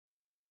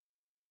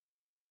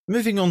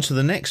Moving on to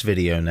the next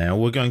video now,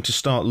 we're going to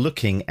start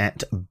looking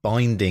at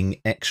binding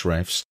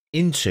XREFs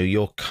into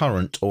your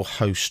current or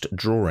host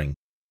drawing.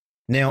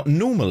 Now,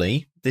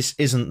 normally, this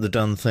isn't the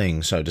done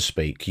thing, so to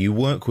speak. You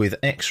work with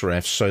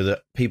XREFs so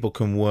that people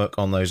can work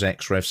on those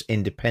XREFs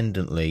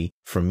independently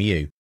from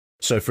you.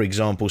 So, for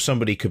example,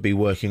 somebody could be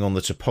working on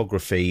the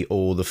topography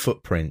or the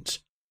footprint,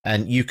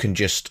 and you can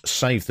just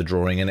save the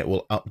drawing and it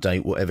will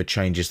update whatever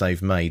changes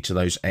they've made to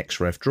those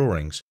XREF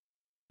drawings.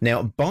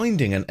 Now,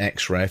 binding an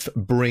XREF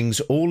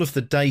brings all of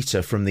the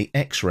data from the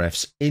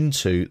XREFs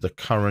into the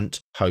current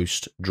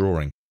host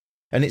drawing.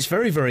 And it's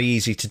very, very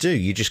easy to do.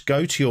 You just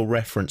go to your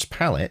reference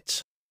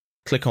palette,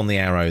 click on the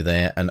arrow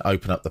there and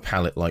open up the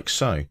palette like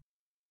so.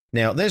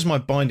 Now, there's my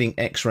binding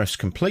XREFs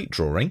complete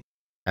drawing,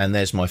 and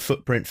there's my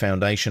footprint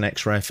foundation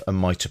XREF and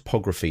my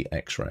topography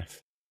XREF.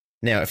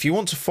 Now, if you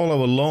want to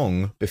follow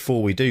along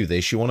before we do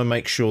this, you want to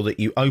make sure that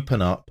you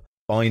open up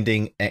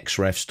binding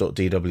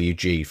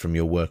xrefs.dwg from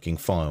your working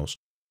files,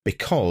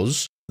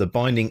 because the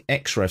binding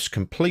XREFs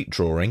complete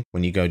drawing,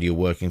 when you go to your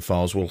working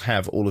files, will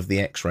have all of the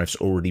XREFs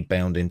already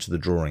bound into the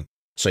drawing.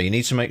 So you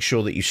need to make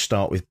sure that you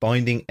start with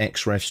binding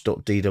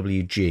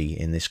xrefs.dwg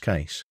in this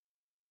case.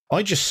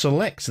 I just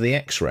select the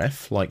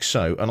XREF like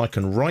so, and I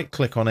can right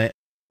click on it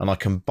and I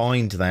can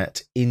bind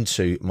that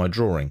into my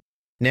drawing.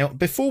 Now,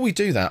 before we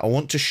do that, I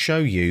want to show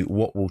you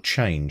what will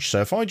change.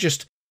 So if I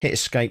just hit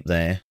escape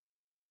there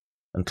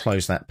and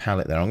close that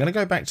palette there, I'm going to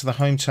go back to the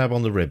home tab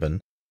on the ribbon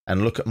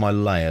and look at my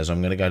layers.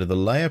 I'm going to go to the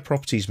layer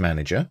properties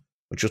manager,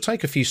 which will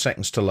take a few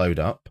seconds to load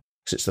up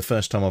because it's the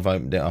first time I've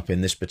opened it up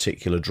in this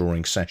particular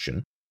drawing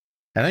session.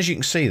 And as you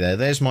can see there,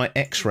 there's my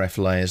Xref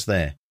layers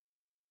there.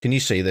 Can you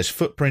see there's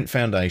footprint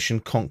foundation,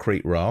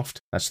 concrete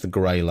raft, that's the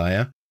grey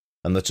layer,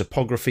 and the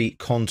topography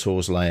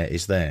contours layer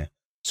is there.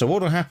 So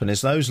what will happen is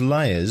those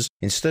layers,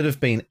 instead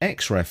of being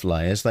Xref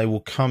layers, they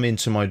will come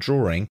into my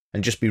drawing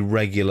and just be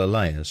regular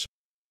layers.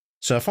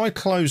 So if I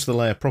close the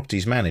layer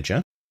properties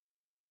manager,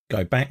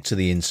 go back to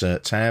the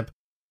insert tab,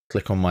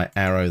 click on my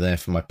arrow there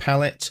for my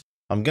palette,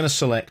 I'm going to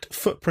select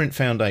footprint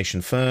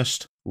foundation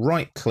first,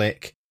 right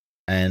click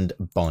and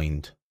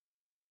bind.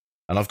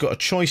 And I've got a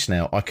choice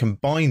now. I can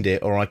bind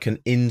it or I can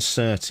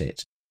insert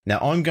it. Now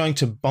I'm going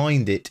to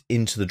bind it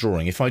into the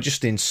drawing. If I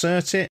just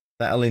insert it,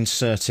 that'll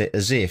insert it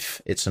as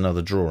if it's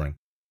another drawing.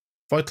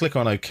 If I click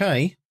on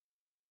OK,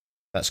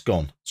 that's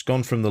gone. It's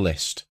gone from the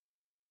list.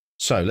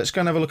 So let's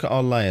go and have a look at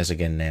our layers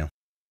again now.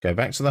 Go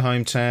back to the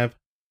Home tab,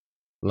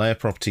 Layer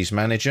Properties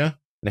Manager.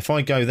 And if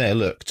I go there,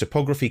 look,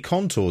 Topography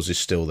Contours is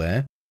still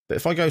there. But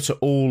if I go to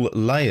All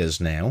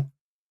Layers now,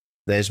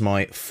 there's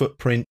my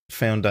Footprint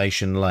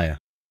Foundation layer.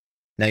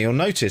 Now you'll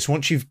notice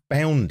once you've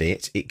bound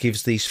it, it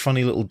gives these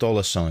funny little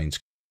dollar signs.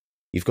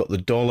 You've got the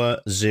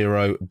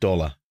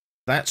 $0.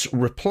 That's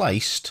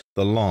replaced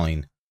the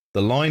line.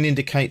 The line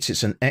indicates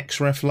it's an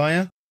XREF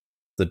layer.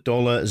 The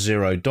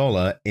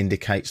 $0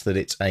 indicates that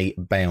it's a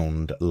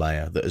bound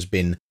layer that has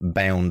been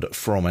bound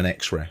from an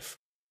XREF.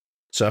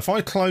 So if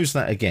I close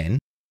that again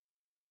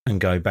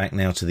and go back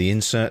now to the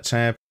Insert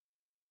tab,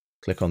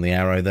 click on the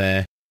arrow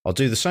there. I'll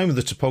do the same with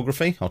the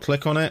topography. I'll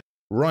click on it,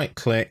 right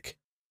click,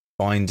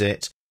 bind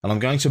it. And I'm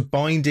going to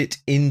bind it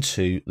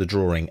into the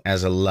drawing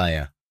as a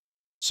layer.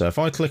 So if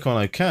I click on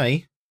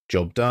OK,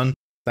 job done,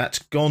 that's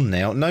gone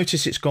now.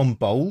 Notice it's gone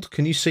bold.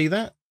 Can you see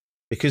that?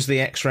 Because the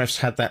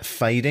XREFs had that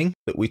fading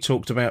that we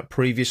talked about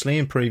previously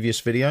in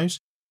previous videos.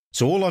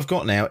 So all I've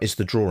got now is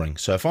the drawing.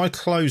 So if I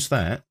close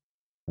that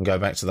and go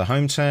back to the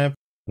Home tab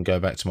and go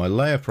back to my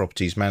Layer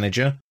Properties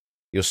Manager,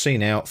 you'll see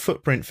now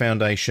Footprint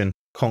Foundation,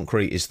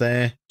 Concrete is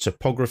there,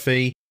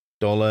 Topography,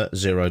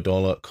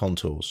 $0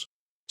 contours.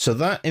 So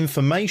that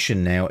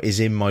information now is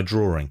in my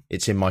drawing.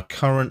 It's in my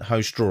current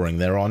host drawing.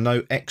 There are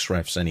no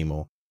XREFs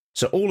anymore.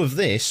 So all of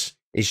this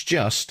is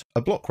just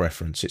a block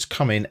reference. It's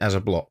come in as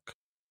a block.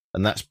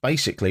 And that's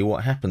basically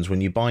what happens when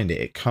you bind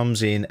it. It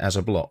comes in as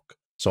a block.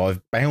 So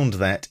I've bound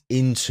that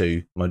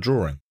into my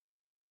drawing.